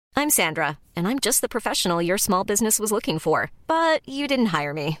I'm Sandra, and I'm just the professional your small business was looking for. But you didn't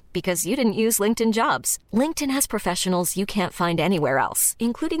hire me because you didn't use LinkedIn Jobs. LinkedIn has professionals you can't find anywhere else,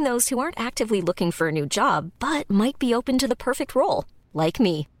 including those who aren't actively looking for a new job, but might be open to the perfect role, like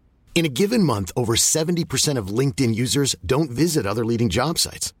me. In a given month, over 70% of LinkedIn users don't visit other leading job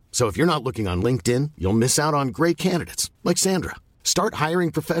sites. So if you're not looking on LinkedIn, you'll miss out on great candidates like Sandra. Start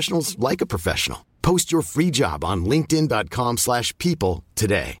hiring professionals like a professional. Post your free job on linkedin.com/people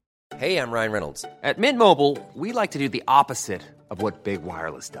today. Hey, I'm Ryan Reynolds. At Mint Mobile, we like to do the opposite of what Big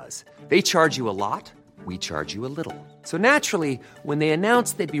Wireless does. They charge you a lot, we charge you a little. So naturally, when they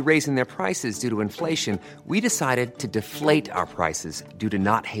announced they'd be raising their prices due to inflation, we decided to deflate our prices due to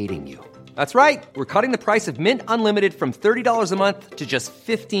not hating you. That's right. We're cutting the price of Mint Unlimited from $30 a month to just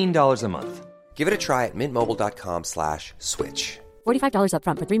 $15 a month. Give it a try at mintmobile.com/switch. $45 up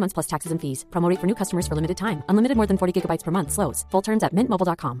front for 3 months plus taxes and fees. Promo rate for new customers for limited time. Unlimited more than 40 gigabytes per month. Slows full terms at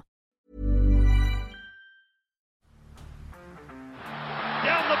mintmobile.com.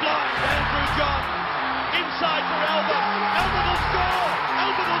 Down the blind, Andrew John. Inside for Albert. Albert will score.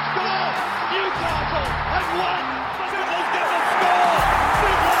 Albert will score. Newcastle have won. Sybil's going to score.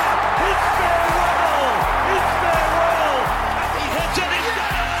 Sybil, it's farewell. It's farewell. He hits it. He's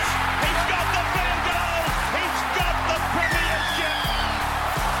got it. He's got the field goal. He's got the premiership.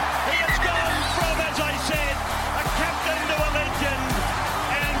 He has gone from, as I said, a captain to a legend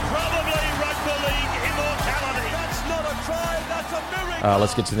and probably rugby league immortality. That's not a try. That's a miracle.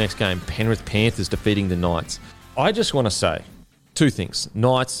 Let's get to the next game. Penrith Panthers defeating the Knights. I just want to say two things.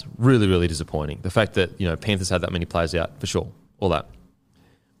 Knights, really, really disappointing. The fact that, Panthers had that many players out, for sure. All that.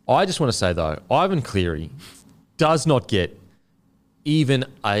 I just want to say, though, Ivan Cleary does not get even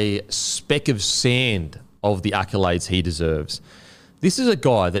a speck of sand of the accolades he deserves. This is a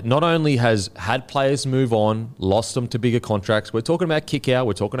guy that not only has had players move on, lost them to bigger contracts. We're talking about Kickout.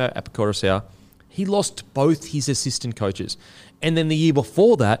 We're talking about Apikorosau. He lost both his assistant coaches. And then the year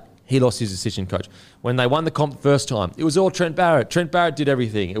before that, he lost his assistant coach. When they won the comp the first time, it was all Trent Barrett. Trent Barrett did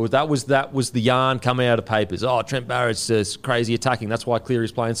everything. That was the yarn coming out of papers. Oh, Trent Barrett's just crazy attacking. That's why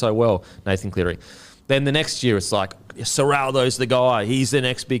Cleary's playing so well, Nathan Cleary. Then the next year, it's like, Serraldo's the guy. He's the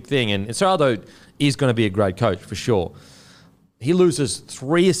next big thing. And Serraldo is going to be a great coach, for sure. He loses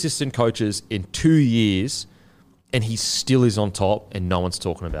 3 assistant coaches in 2 years, and he still is on top, and no one's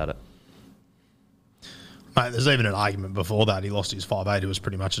talking about it. Mate, there's even an argument before that. He lost his 5'8", who was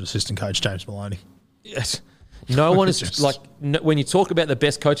pretty much an assistant coach, James Maloney. Yes. No one is when you talk about the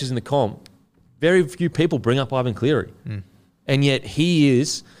best coaches in the comp, very few people bring up Ivan Cleary. Mm. And yet he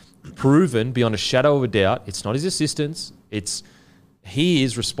is proven beyond a shadow of a doubt. It's not his assistants. He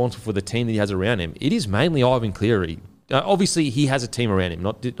is responsible for the team that he has around him. It is mainly Ivan Cleary. Obviously, he has a team around him.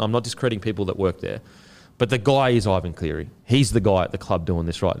 I'm not discrediting people that work there. But the guy is Ivan Cleary. He's the guy at the club doing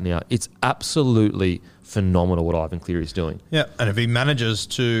this right now. It's absolutely phenomenal what Ivan Cleary is doing. Yeah, and if he manages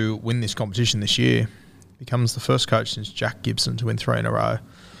to win this competition this year, becomes the first coach since Jack Gibson to win 3 in a row.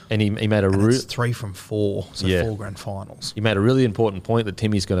 And he made it's 3 from 4, so 4 grand finals. He made a really important point that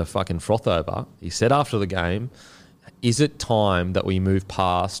Timmy's going to fucking froth over. He said after the game, is it time that we move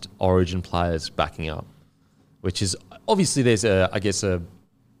past Origin players backing up? Which is, obviously there's a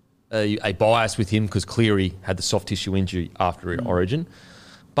bias with him because Cleary had the soft tissue injury after Origin.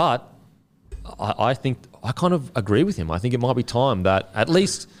 But I think I kind of agree with him. I think it might be time that at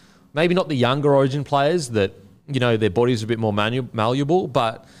least, maybe not the younger Origin players that, their bodies are a bit more malleable,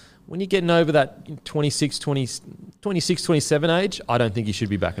 but when you're getting over that 26, 27 age, I don't think you should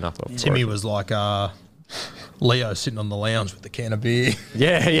be backing up. Timmy was like Leo sitting on the lounge with a can of beer.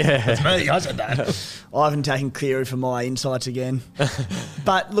 Yeah. That's me. I said that. I haven't taken Cleary for my insights again.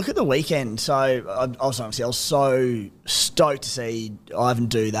 But look at the weekend. So I was so stoked to see Ivan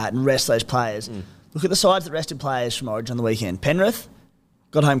do that and rest those players. Look at the sides that rested players from Origin on the weekend. Penrith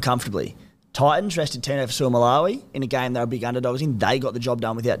got home comfortably. Titans rested Tino for Malawi in a game they were big underdogs in. They got the job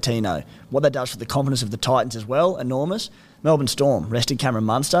done without Tino. What that does for the confidence of the Titans as well, enormous. Melbourne Storm rested Cameron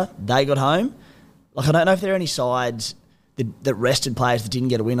Munster. They got home. I don't know if there are any sides that rested players that didn't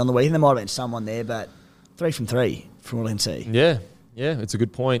get a win on the weekend. There might have been someone there, but 3 from 3 from what I can see. Yeah, it's a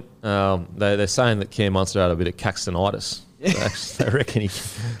good point. They're saying that Cam Munster had a bit of Caxtonitis. They reckon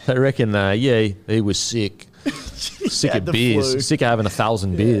he was sick. Sick of beers. Flu. Sick of having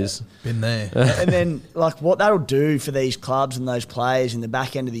 1,000 beers. Been there. And then, what that'll do for these clubs and those players in the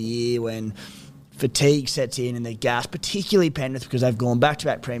back end of the year when fatigue sets in and they're gassed, particularly Penrith because they've gone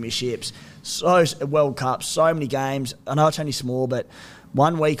back-to-back premierships, World Cup, so many games. I know it's only small, but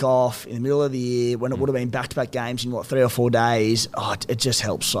 1 week off in the middle of the year when it would have been back-to-back games in, 3 or 4 days, it just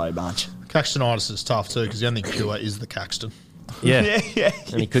helps so much. Caxtonitis is tough too because the only cure is the Caxton. Yeah. yeah.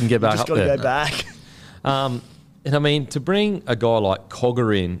 And he couldn't get back just up gotta there. go back. And I mean, to bring a guy like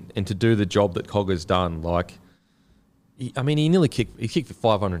Cogger in and to do the job that Cogger's done, like, he nearly kicked for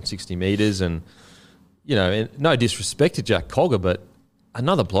 560 metres, and, you know, and no disrespect to Jack Cogger, but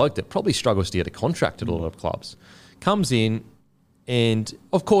another bloke that probably struggles to get a contract at a lot of clubs comes in, and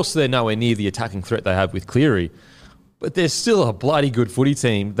of course they're nowhere near the attacking threat they have with Cleary, but they're still a bloody good footy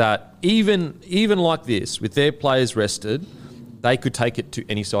team that even like this, with their players rested, they could take it to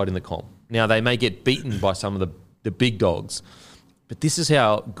any side in the comp. Now, they may get beaten by some of the big dogs, but this is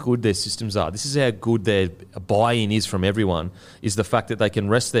how good their systems are. This is how good their buy-in is from everyone, is the fact that they can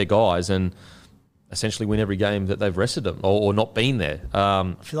rest their guys and essentially win every game that they've rested them or not been there.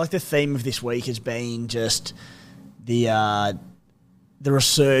 I feel like the theme of this week has been just the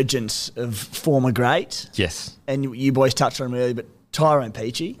resurgence of former greats. Yes. And you boys touched on him earlier, but Tyrone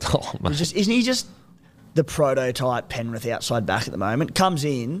Peachey. Oh, mate. Isn't he just the prototype Penrith outside back at the moment? Comes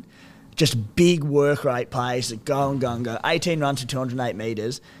in, just big work rate plays that go and go and go. 18 runs for 208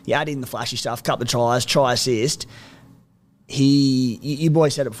 metres. You add in the flashy stuff, couple of tries, try assist. You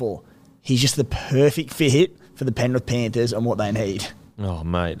boys said it before. He's just the perfect fit for the Penrith Panthers and what they need. Oh,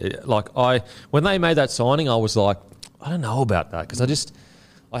 mate. When they made that signing, I was like, I don't know about that, because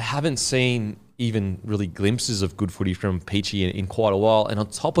I haven't seen even really glimpses of good footy from Peachy in quite a while. And on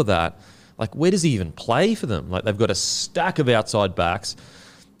top of that, like, where does he even play for them? Like, they've got a stack of outside backs.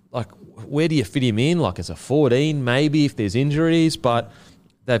 Like, where do you fit him in? Like, as a 14, maybe, if there's injuries, but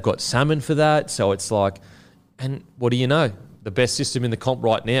they've got Salmon for that. So it's like, and what do you know? The best system in the comp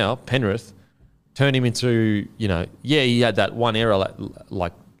right now, Penrith, turned him into, you know, he had that one error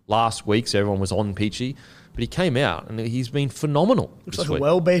like last week, so everyone was on Peachy, but he came out and he's been phenomenal. Looks like a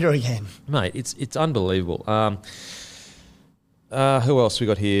well-beater again. Mate, it's unbelievable. Who else we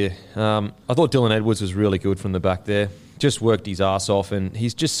got here? I thought Dylan Edwards was really good from the back there. Just worked his ass off, and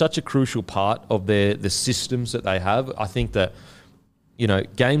he's just such a crucial part of the systems that they have. I think that, you know,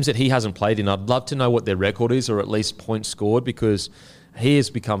 games that he hasn't played in, I'd love to know what their record is, or at least points scored, because he has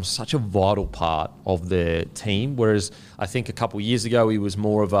become such a vital part of their team. Whereas I think a couple of years ago he was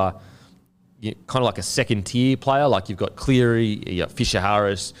more of a kind of like a second tier player. Like, you've got Cleary, you got Fisher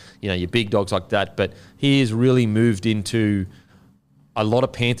Harris, you know, your big dogs like that. But he has really moved into a lot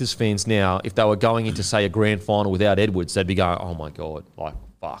of Panthers fans now. If they were going into, say, a grand final without Edwards, they'd be going, oh my God, like,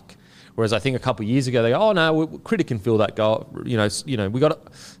 fuck. Whereas I think a couple of years ago, they go, oh no, Critter can fill that goal. You know, we got,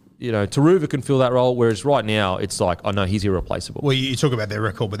 Taruva can fill that role. Whereas right now, it's like, oh no, he's irreplaceable. Well, you talk about their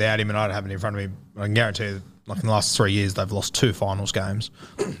record without him, and I don't have it in front of me. I can guarantee you, like, in the last 3 years, they've lost 2 finals games.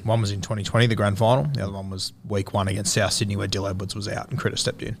 One was in 2020, the grand final. The other one was week 1 against South Sydney, where Dill Edwards was out and Critter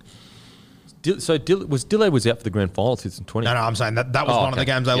stepped in. Was Dill Edwards out for the grand final 2020? No, I'm saying that was one of the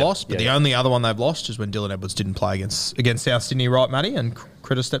games they lost, but the only other one they've lost is when Dylan Edwards didn't play against South Sydney, right, Matty, and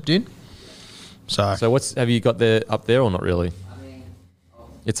Critter stepped in. So have you got there up there or not really?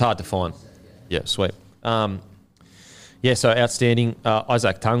 It's hard to find. Yeah, sweet. So outstanding.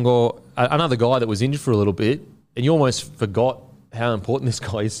 Isaac Tango, another guy that was injured for a little bit, and you almost forgot how important this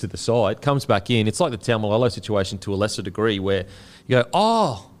guy is to the side. Comes back in. It's like the Taumalolo situation to a lesser degree, where you go,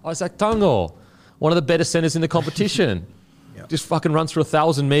 oh, Isaac Tango, one of the better centres in the competition. Yep. Just fucking runs for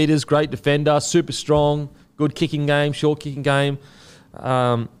 1,000 metres, great defender, super strong, good kicking game, short kicking game.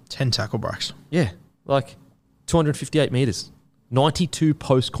 10 tackle breaks. Yeah, like 258 metres, 92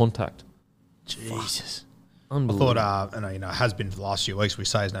 post contact. Jesus. I Unbelievable. thought, and it has been for the last few weeks, we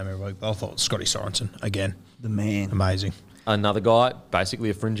say his name every week, but I thought Scotty Sorensen, again. The man. Amazing. Another guy, basically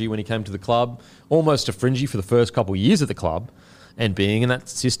a fringy when he came to the club, almost a fringy for the first couple of years at the club, and being in that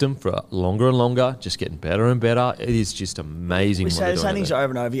system for longer and longer, just getting better and better. It is just amazing. We say the same things over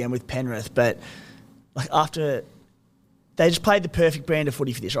and over again with Penrith, but like, after they just played the perfect brand of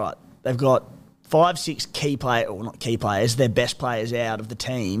footy for this, right? They've got 5-6 key players, or not key players, their best players out of the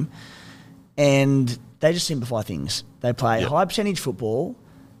team, and they just simplify things. They play high percentage football.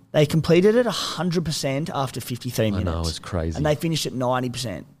 They completed it 100% after 53 minutes. I know, it's crazy. And they finished at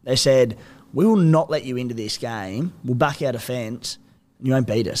 90%. They said, we will not let you into this game. We'll back our defence, and you won't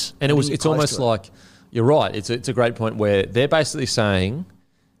beat us. And it's almost like, you're right, it's a great point where they're basically saying,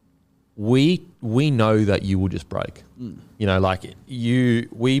 we know that you will just break. You know, like,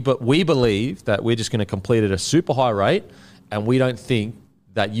 we believe that we're just going to complete at a super high rate, and we don't think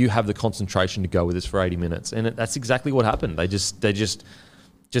that you have the concentration to go with us for 80 minutes. And that's exactly what happened. They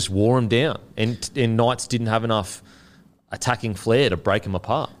just wore them down, and Knights didn't have enough attacking flair to break them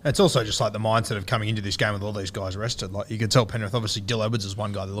apart. It's also just like the mindset of coming into this game with all these guys rested. Like, you could tell Penrith, obviously Dill Edwards is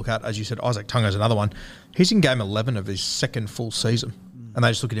one guy to look at. As you said, Isaac Tungo's another one. He's in game 11 of his second full season. And they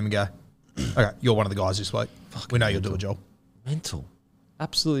just look at him and go, okay, you're one of the guys this week. We know you'll do a job. Mental.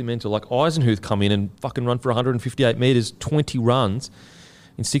 Absolutely mental. Like Eisenhuth come in and fucking run for 158 metres, 20 runs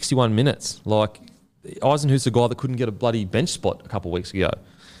in 61 minutes. Like Eisenhuth's a guy that couldn't get a bloody bench spot a couple of weeks ago.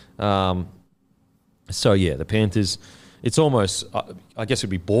 So, yeah, the Panthers, it's almost, I guess it'd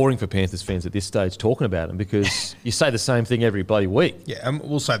be boring for Panthers fans at this stage talking about them because you say the same thing every bloody week. Yeah, and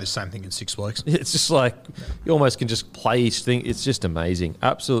we'll say the same thing in 6 weeks. It's just like you almost can just play each thing. It's just amazing.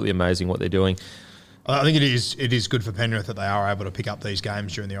 Absolutely amazing what they're doing. I think it is good for Penrith that they are able to pick up these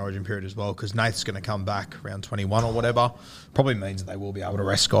games during the Origin period as well, because Nath's going to come back around 21 or whatever. Probably means that they will be able to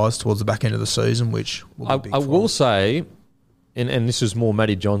rest guys towards the back end of the season, which will be big. I will say, and this is more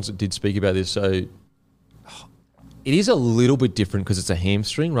Matty Johns that did speak about this, so it is a little bit different because it's a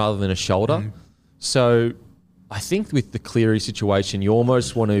hamstring rather than a shoulder. So I think with the Cleary situation, you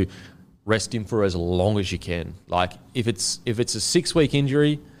almost want to rest him for as long as you can. Like if it's a 6-week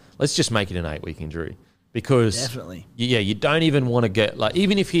injury, let's just make it an 8-week injury because definitely, you don't even want to get like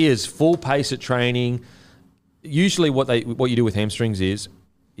even if he is full pace at training. Usually, what you do with hamstrings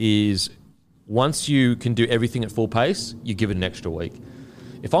is once you can do everything at full pace, you give it an extra week.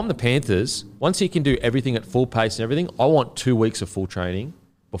 If I'm the Panthers, once he can do everything at full pace and everything, I want 2 weeks of full training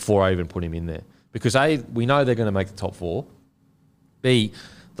before I even put him in there because A, we know they're going to make the top 4. B,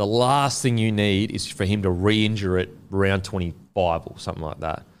 the last thing you need is for him to re-injure it around 25 or something like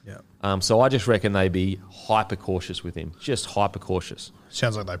that. Yeah. So I just reckon they'd be hyper cautious with him, just hyper cautious.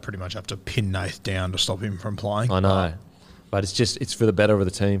 Sounds like they pretty much have to pin Nath down to stop him from playing. I know, but it's for the better of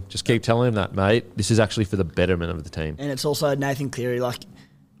the team. Just keep telling him that, mate. This is actually for the betterment of the team. And it's also Nathan Cleary. Like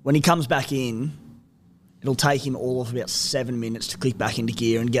when he comes back in, it'll take him all of about 7 minutes to click back into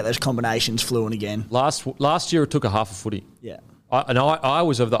gear and get those combinations fluent again. Last year it took a half a footy. Yeah. I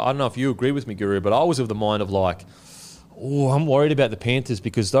was of the. I don't know if you agree with me, Guru, but I was of the mind of like, I'm worried about the Panthers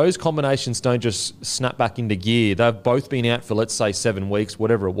because those combinations don't just snap back into gear. They've both been out for, let's say, 7 weeks,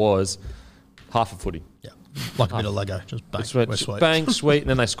 whatever it was, half a footy. Yeah, like a bit of Lego. Just bang, sweet. Bang, sweet, and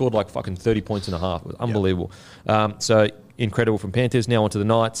then they scored like fucking 30 points and a half. It was unbelievable. So incredible from Panthers. Now onto the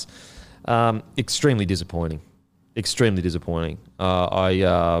Knights. Extremely disappointing. Extremely disappointing.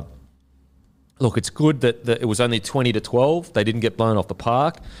 Look, it's good that it was only 20-12. They didn't get blown off the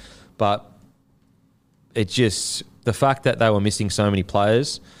park, but it just... The fact that they were missing so many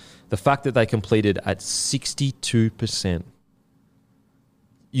players, the fact that they completed at 62%,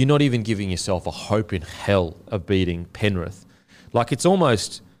 you're not even giving yourself a hope in hell of beating Penrith. Like it's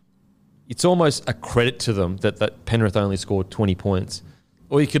almost a credit to them that Penrith only scored 20 points.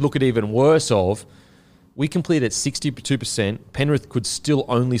 Or you could look at even worse of, we completed at 62%, Penrith could still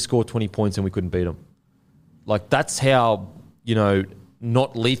only score 20 points and we couldn't beat them. Like that's how,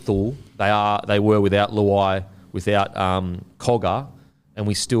 not lethal they were without Luai, without Cogger, and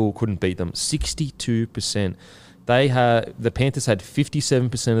we still couldn't beat them. 62%. The Panthers had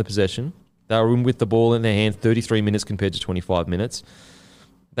 57% of the possession. They were in with the ball in their hand 33 minutes compared to 25 minutes.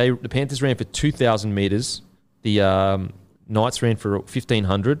 The Panthers ran for 2,000 metres. The Knights ran for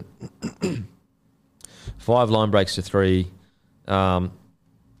 1,500. 5 line breaks to 3.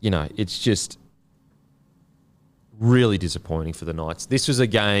 It's just really disappointing for the Knights. This was a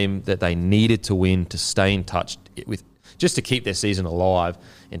game that they needed to win to stay in touch with, just to keep their season alive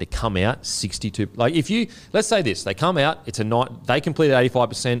and to come out 62. Like let's say this, they come out, it's a night, they completed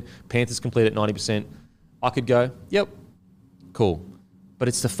 85%, Panthers completed 90%. I could go, yep, cool. But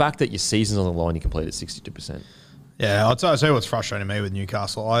it's the fact that your season's on the line, you completed 62%. Yeah, I'll tell you what's frustrating me with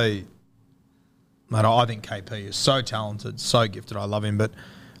Newcastle. I think KP is so talented, so gifted. I love him, but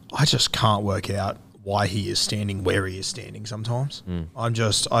I just can't work out why he is standing where he is standing sometimes. I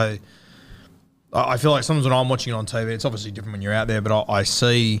feel like sometimes when I'm watching it on TV, it's obviously different when you're out there, but I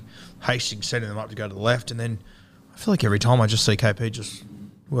see Hastings setting them up to go to the left, and then I feel like every time I just see KP just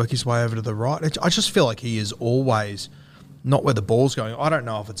work his way over to the right. I just feel like he is always not where the ball's going. I don't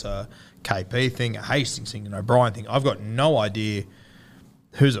know if it's a KP thing, a Hastings thing, an O'Brien thing. I've got no idea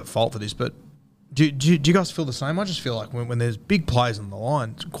who's at fault for this, but do you guys feel the same? I just feel like when there's big players on the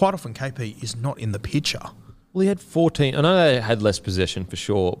line, quite often KP is not in the picture. Well, he had 14. I know they had less possession for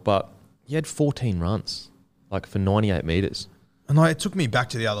sure, but he had 14 runs, like for 98 metres. And it took me back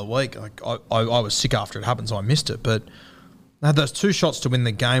to the other week. Like I was sick after it happened, so I missed it. But they had those 2 shots to win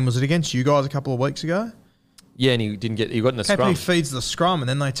the game. Was it against you guys a couple of weeks ago? Yeah, and he got in the scrum. KP feeds the scrum, and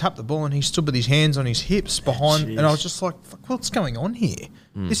then they tap the ball, and he stood with his hands on his hips behind. And I was just like, "Fuck, what's going on here?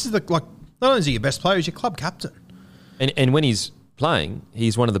 This is not only is he your best player, he's your club captain." And when he's playing,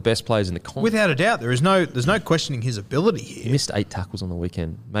 he's one of the best players in the comp. Without a doubt, there's no questioning his ability here. He missed 8 tackles on the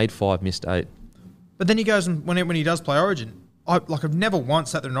weekend. Made 5, missed 8. But then he goes and when he does play Origin, I've never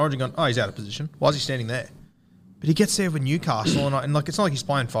once sat there in Origin gone, oh, he's out of position. Why is he standing there? But he gets there with Newcastle, and like it's not like he's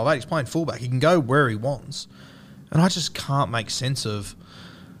playing 5'8", he's playing fullback. He can go where he wants. And I just can't make sense of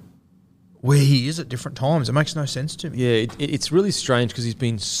where he is at different times. It makes no sense to me. Yeah, it's really strange because he's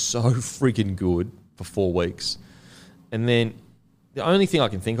been so freaking good for 4 weeks. And then the only thing I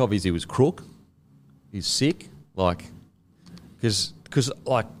can think of is he was crook. He's sick. Like, because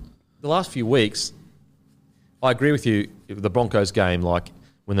like the last few weeks, I agree with you, the Broncos game, like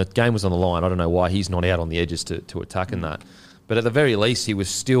when the game was on the line, I don't know why he's not out on the edges to attack in that. But at the very least, he was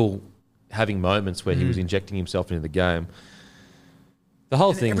still having moments where he was injecting himself into the game. The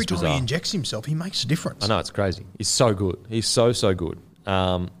whole thing is bizarre. Every time he injects himself, he makes a difference. I know, it's crazy. He's so good. He's so good.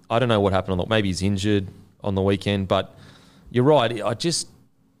 I don't know what happened on maybe he's injured on the weekend, but you're right.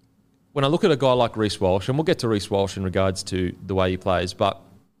 When I look at a guy like Reece Walsh, and we'll get to Reece Walsh in regards to the way he plays, but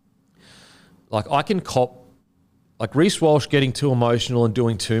like I can cop like Reece Walsh getting too emotional and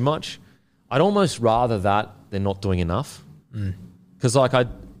doing too much. I'd almost rather that than not doing enough. Because I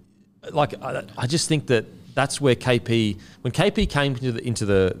just think that's where KP, when KP came into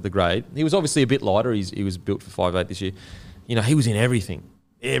the grade, he was obviously a bit lighter. He was built for 5'8" this year. You know, he was in everything.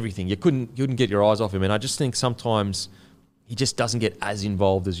 You couldn't get your eyes off him. And I just think sometimes he just doesn't get as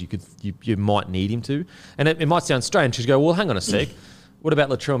involved as you might need him to. And it might sound strange because you go, well, hang on a sec. What about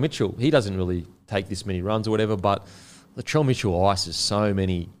Latrell Mitchell? He doesn't really take this many runs or whatever, but Latrell Mitchell ices so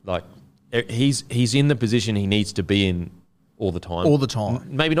many. Like he's in the position he needs to be in all the time. All the time.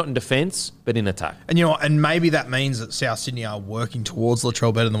 Maybe not in defence, but in attack. And you know, and maybe that means that South Sydney are working towards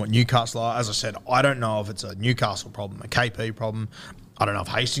Latrell better than what Newcastle are. As I said, I don't know if it's a Newcastle problem, a KP problem. I don't know if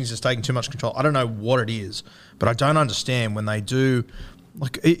Hastings is taking too much control. I don't know what it is, but I don't understand when they do.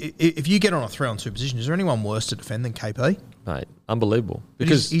 Like, if you get on a 3-on-2 position, is there anyone worse to defend than KP? Mate, unbelievable.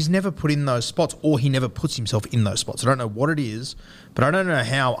 Because he's never put in those spots, or he never puts himself in those spots. I don't know what it is, but I don't know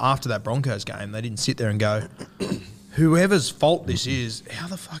how after that Broncos game they didn't sit there and go, whoever's fault this is, how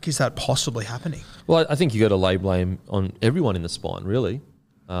the fuck is that possibly happening? Well, I think you got to lay blame on everyone in the spine, really,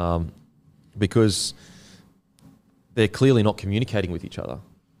 because they're clearly not communicating with each other.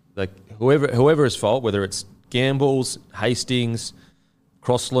 Like whoever is fault, whether it's Gambles, Hastings,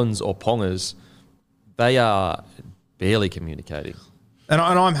 Crosslands, or Pongers, they are barely communicating. And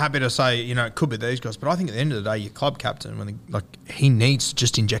I'm happy to say, you know, it could be these guys, but I think at the end of the day, your club captain, he needs to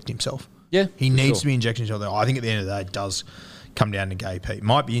just inject himself. Yeah, he needs to be injecting himself. I think at the end of the day, it does come down to KP.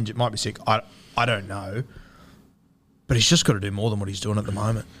 Might be injured, might be sick. I don't know, but he's just got to do more than what he's doing at the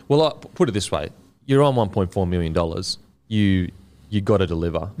moment. Well, I'll put it this way: you're on $1.4 million. You got to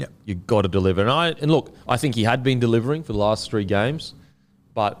deliver. Yeah, you got to deliver. And look, I think he had been delivering for the last 3 games,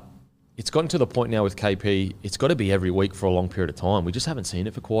 but it's gotten to the point now with KP, it's got to be every week for a long period of time. We just haven't seen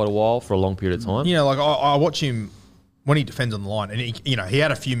it for quite a while, for a long period of time. You know, like I watch him when he defends on the line, and he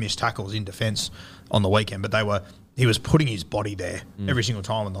had a few missed tackles in defence on the weekend, but he was putting his body there every single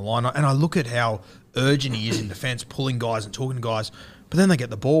time on the line. And I look at how urgent he is in defence, pulling guys and talking to guys, but then they get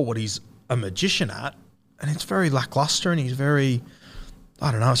the ball, what he's a magician at, and it's very lacklustre, and he's very,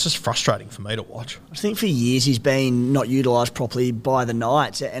 I don't know, it's just frustrating for me to watch. I think for years he's been not utilised properly by the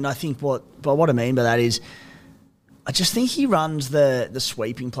Knights, and I think what I mean by that is I just think he runs the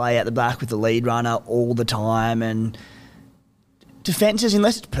sweeping play out the back with the lead runner all the time, and defences,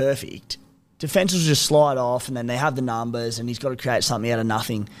 unless it's perfect, defences will just slide off and then they have the numbers and he's got to create something out of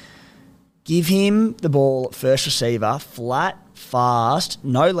nothing. Give him the ball at first receiver, flat, fast,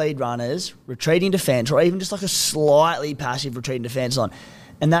 no lead runners, retreating defence, or even just like a slightly passive retreating defence line.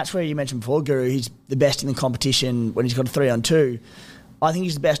 And that's where you mentioned before, Guru, he's the best in the competition when he's got a 3-on-2. I think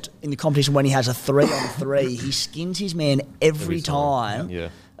he's the best in the competition when he has a 3-on-3. He skins his man every time. Yeah.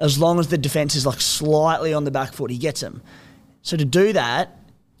 As long as the defence is like slightly on the back foot, he gets him. So to do that,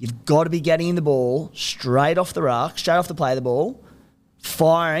 you've got to be getting in the ball straight off the ruck, straight off the play of the ball,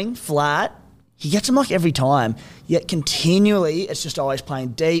 firing flat. He gets them like every time. Yet continually, it's just always playing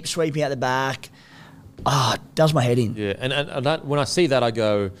deep, sweeping out the back. It does my head in. Yeah, and that, when I see that, I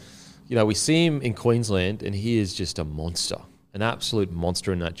go, you know, we see him in Queensland, and he is just a monster, an absolute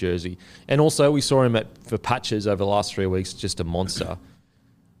monster in that jersey. And also, we saw him for patches over the last 3 weeks, just a monster.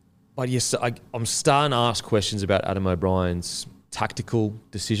 But yes, I'm starting to ask questions about Adam O'Brien's tactical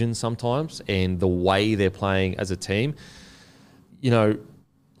decisions sometimes and the way they're playing as a team. You know,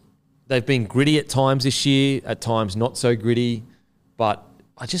 they've been gritty at times this year, at times not so gritty. But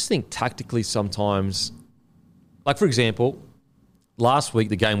I just think tactically sometimes, like for example, last week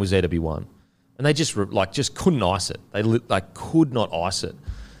the game was there to be won. And they just couldn't ice it. They could not ice it.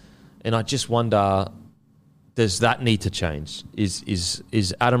 And I just wonder, does that need to change?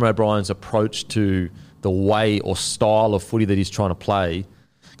 Is Adam O'Brien's approach to the way or style of footy that he's trying to play?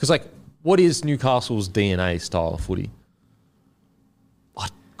 Because What is Newcastle's DNA style of footy? I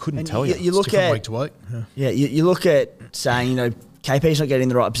couldn't tell you. You look Different at week to week. you look at saying, KP's not getting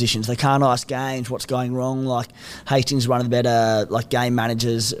the right positions. They can't ice games. What's going wrong? Like Hastings is one of the better game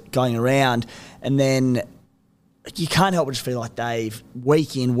managers going around, and then you can't help but just feel like they've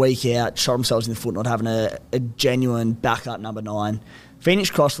week in, week out shot themselves in the foot not having a genuine backup number 9. Phoenix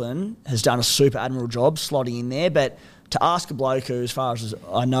Crossland has done a super admirable job slotting in there, but to ask a bloke who, as far as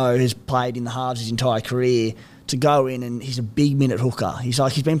I know, has played in the halves his entire career, to go in and he's a big minute hooker. He's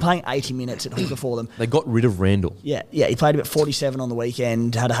been playing 80 minutes at hooker for them. They got rid of Randall. Yeah, he played about 47 on the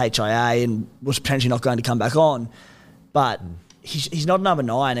weekend, had a HIA and was potentially not going to come back on. But he's not a number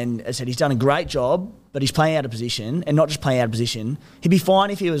 9, and as I said, he's done a great job, but he's playing out of position, and not just playing out of position. He'd be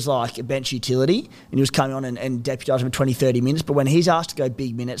fine if he was like a bench utility and he was coming on and deputising for 20, 30 minutes, but when he's asked to go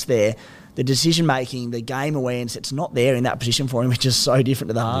big minutes there, the decision-making, the game awareness, it's not there in that position for him, which is so different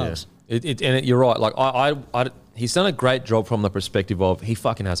to the halves. Yeah. You're right. Like he's done a great job from the perspective of he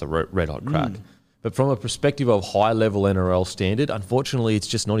fucking has a red-hot crack. But from a perspective of high-level NRL standard, unfortunately, it's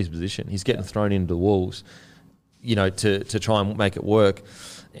just not his position. He's getting thrown into the wolves, to try and make it work.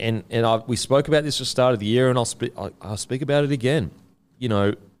 And we spoke about this at the start of the year, and I'll speak about it again.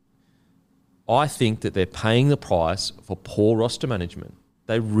 I think that they're paying the price for poor roster management.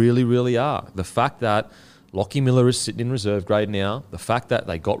 They really, really are. The fact that Lockie Miller is sitting in reserve grade now, the fact that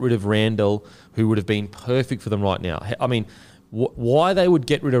they got rid of Randall, who would have been perfect for them right now. I mean, why they would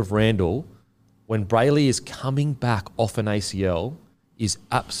get rid of Randall when Brayley is coming back off an ACL is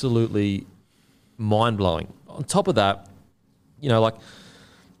absolutely mind-blowing. On top of that,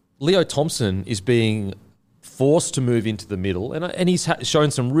 Leo Thompson is being forced to move into the middle, and he's shown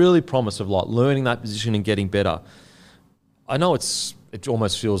some really promise of learning that position and getting better. I know it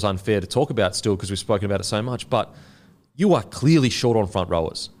almost feels unfair to talk about still because we've spoken about it so much, but you are clearly short on front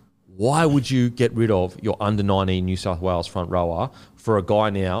rowers. Why would you get rid of your under-19 New South Wales front rower for a guy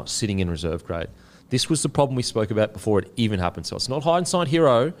now sitting in reserve grade? This was the problem we spoke about before it even happened. So it's not hindsight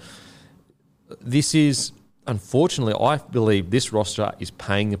hero. This is, unfortunately, I believe this roster is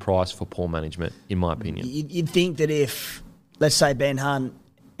paying the price for poor management, in my opinion. You'd think that if, let's say, Ben Hunt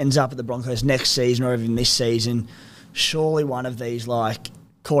ends up at the Broncos next season or even this season, surely one of these like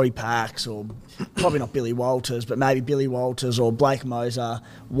Corey Pax or probably not Billy Walters, but maybe Billy Walters or Blake Moser.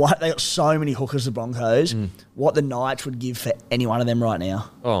 They got so many hookers, the Broncos. What the Knights would give for any one of them right now.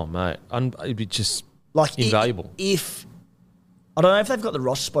 Oh, mate. It'd be just invaluable. If I don't know if they've got the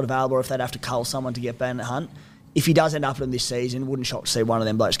roster spot available or if they'd have to cull someone to get Ben Hunt. If he does end up at them this season, wouldn't shock to see one of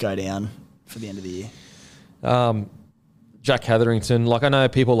them blokes go down for the end of the year. Jack Hetherington, I know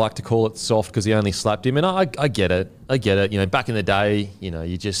people like to call it soft because he only slapped him, and I get it. Back in the day,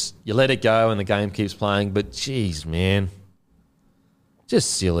 you let it go and the game keeps playing, but geez, man,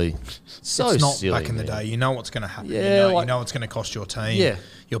 just silly. So it's not silly, back in the day. You know what's going to happen. Yeah, you know it's going to cost your team. Yeah.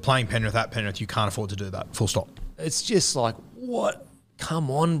 You're playing Penrith at Penrith. You can't afford to do that. Full stop. It's just what? Come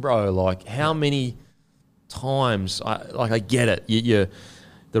on, bro. How many times? I get it.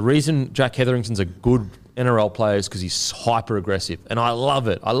 The reason Jack Hetherington's a good NRL player is because he's hyper aggressive, and I love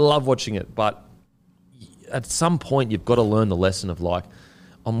it. I love watching it, but at some point you've got to learn the lesson of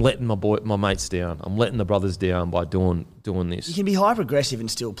I'm letting my mates down. I'm letting the brothers down by doing this. You can be hyper aggressive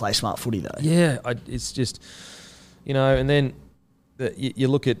and still play smart footy, though. Yeah, it's just and then you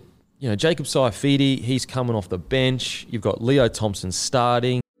look at Jacob Saifidi. He's coming off the bench. You've got Leo Thompson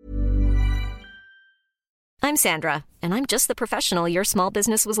starting. I'm Sandra, and I'm just the professional your small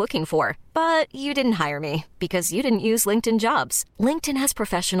business was looking for. But you didn't hire me because you didn't use LinkedIn Jobs. LinkedIn has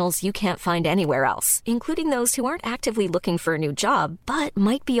professionals you can't find anywhere else, including those who aren't actively looking for a new job, but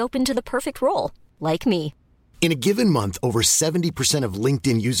might be open to the perfect role, like me. In a given month, over 70% of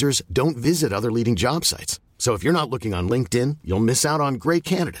LinkedIn users don't visit other leading job sites. So if you're not looking on LinkedIn, you'll miss out on great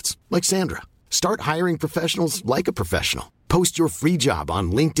candidates like Sandra. Start hiring professionals like a professional. Post your free job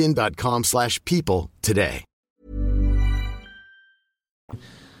on linkedin.com/people today.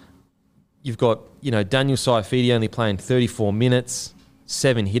 You've got, Daniel Saifidi only playing 34 minutes,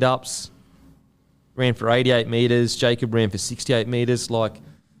 7 hit-ups, ran for 88 metres, Jacob ran for 68 metres.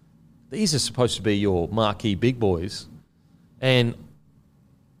 These are supposed to be your marquee big boys. And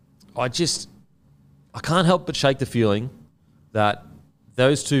I can't help but shake the feeling that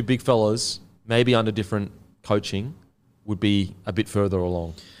those two big fellas, maybe under different coaching, would be a bit further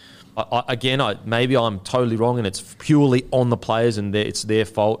along. Maybe I'm totally wrong and it's purely on the players and it's their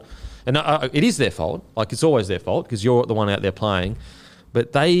fault. And it is their fault. It's always their fault because you're the one out there playing.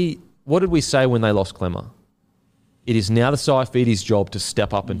 But what did we say when they lost Clemmer? It is now the Saifidi's job to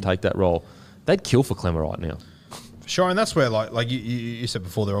step up and take that role. They'd kill for Clemmer right now. Sure, and that's where, like you said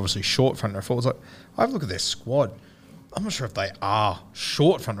before, they're obviously short front row forwards. Like, I have a look at their squad. I'm not sure if they are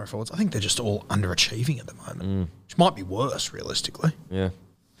short front row forwards. I think they're just all underachieving at the moment, which might be worse, realistically.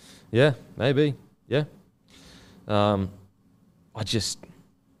 Yeah, maybe. Yeah. I just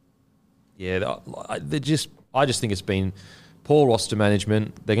think it's been poor roster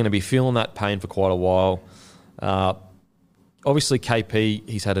management. They're going to be feeling that pain for quite a while. Obviously, KP,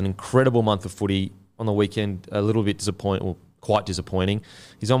 he's had an incredible month of footy on the weekend. A little bit disappointing, or quite disappointing.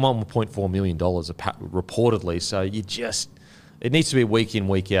 He's on $1.4 million reportedly. So it needs to be week in,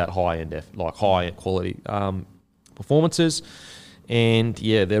 week out, high quality performances. And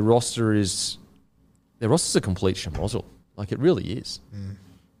yeah, their roster's a complete schmozzle. Like, it really is.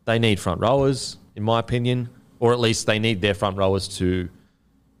 They need front rowers, in my opinion, or at least they need their front rowers to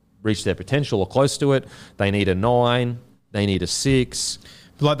reach their potential or close to it. They need a 9. They need a 6.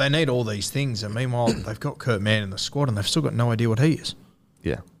 Like, they need all these things, and meanwhile, they've got Kurt Mann in the squad, and they've still got no idea what he is.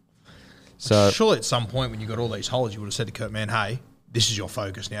 Yeah. So surely at some point when you got all these holes, you would have said to Kurt Mann, hey, this is your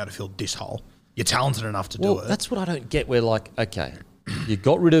focus now to fill this hole. You're talented enough to do it. That's what I don't get. We're like, okay, you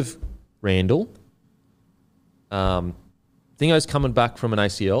got rid of Randall. Dingo's coming back from an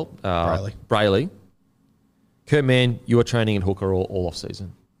ACL. Brayley. Kurt Mann, you are training in hooker all off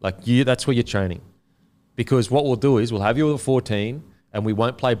season. That's where you're training. Because what we'll do is we'll have you at 14 and we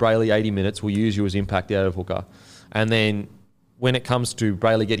won't play Brayley 80 minutes. We'll use you as impact out of hooker. And then when it comes to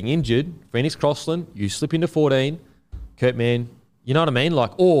Brayley getting injured, Phoenix Crossland, you slip into 14. Kurt Mann, you know what I mean?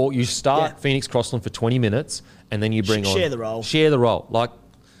 Or you start Phoenix Crossland for 20 minutes and then you bring on... Share the role.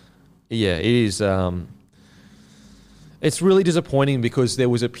 It is... It's really disappointing because there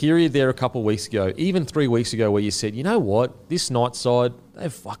was a period there a couple of weeks ago, even 3 weeks ago, where you said, you know what, this Knights side,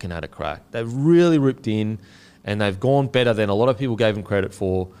 they've fucking had a crack. They've really ripped in and they've gone better than a lot of people gave them credit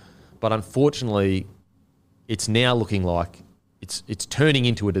for. But unfortunately, it's now looking like it's turning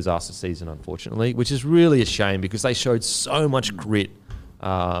into a disaster season, unfortunately, which is really a shame because they showed so much grit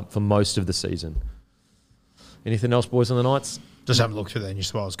for most of the season. Anything else, boys, on the Knights? Just have a look through their New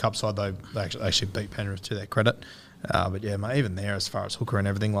South Wales Cup side. They actually beat Penrith to their credit. But yeah, mate, even there, as far as hooker and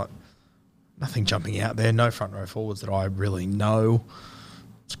everything, nothing jumping out there. No front row forwards that I really know.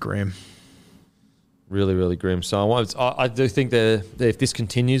 It's grim. Really, really grim. So I do think that if this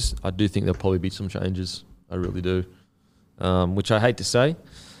continues, I do think there'll probably be some changes. I really do. Which I hate to say.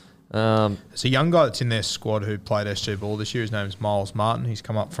 It's a young guy that's in their squad who played SG Ball this year. His name's Miles Martin. He's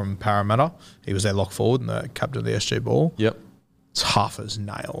come up from Parramatta. He was their lock forward and the captain of the SG Ball. Yep. It's tough as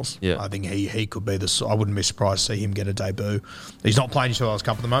nails. Yeah. I think he could be I wouldn't be surprised to see him get a debut. He's not playing New South Wales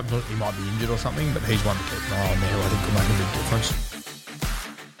Cup at the moment. He might be injured or something, but he's one to keep an eye on there who I think could make a big difference.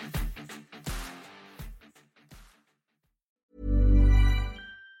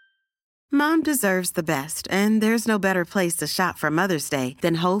 Mom deserves the best, and there's no better place to shop for Mother's Day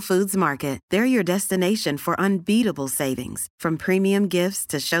than Whole Foods Market. They're your destination for unbeatable savings, from premium gifts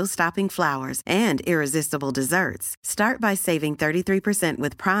to show-stopping flowers and irresistible desserts. Start by saving 33%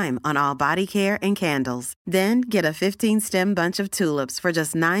 with Prime on all body care and candles. Then get a 15-stem bunch of tulips for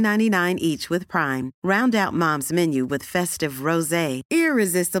just $9.99 each with Prime. Round out Mom's menu with festive rosé,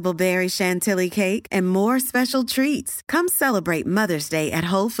 irresistible berry chantilly cake, and more special treats. Come celebrate Mother's Day at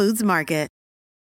Whole Foods Market.